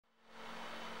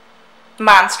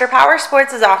Monster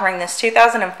Powersports is offering this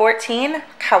 2014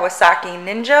 Kawasaki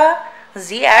Ninja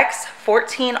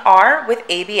ZX-14R with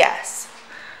ABS.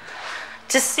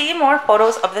 To see more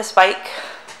photos of this bike,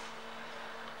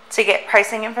 to get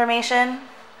pricing information,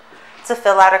 to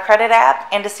fill out a credit app,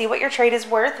 and to see what your trade is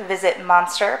worth, visit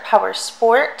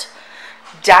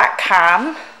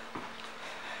monsterpowersport.com.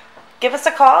 Give us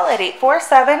a call at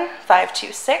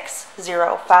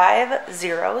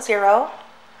 847-526-0500.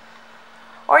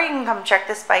 Or you can come check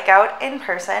this bike out in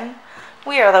person.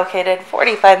 We are located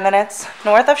 45 minutes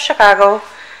north of Chicago,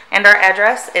 and our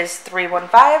address is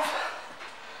 315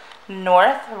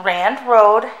 North Rand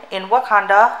Road in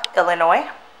Wauconda, Illinois.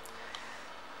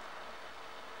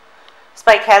 This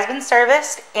bike has been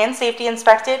serviced and safety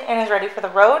inspected and is ready for the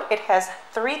road. It has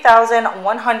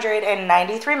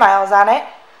 3,193 miles on it.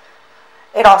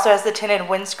 It also has the tinted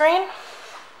windscreen.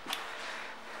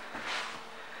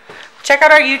 Check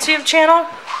out our YouTube channel,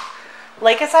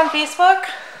 like us on Facebook,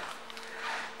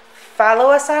 follow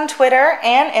us on Twitter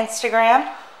and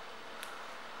Instagram.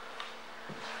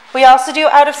 We also do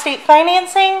out-of-state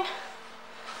financing,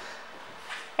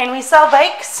 and we sell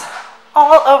bikes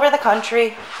all over the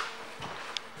country.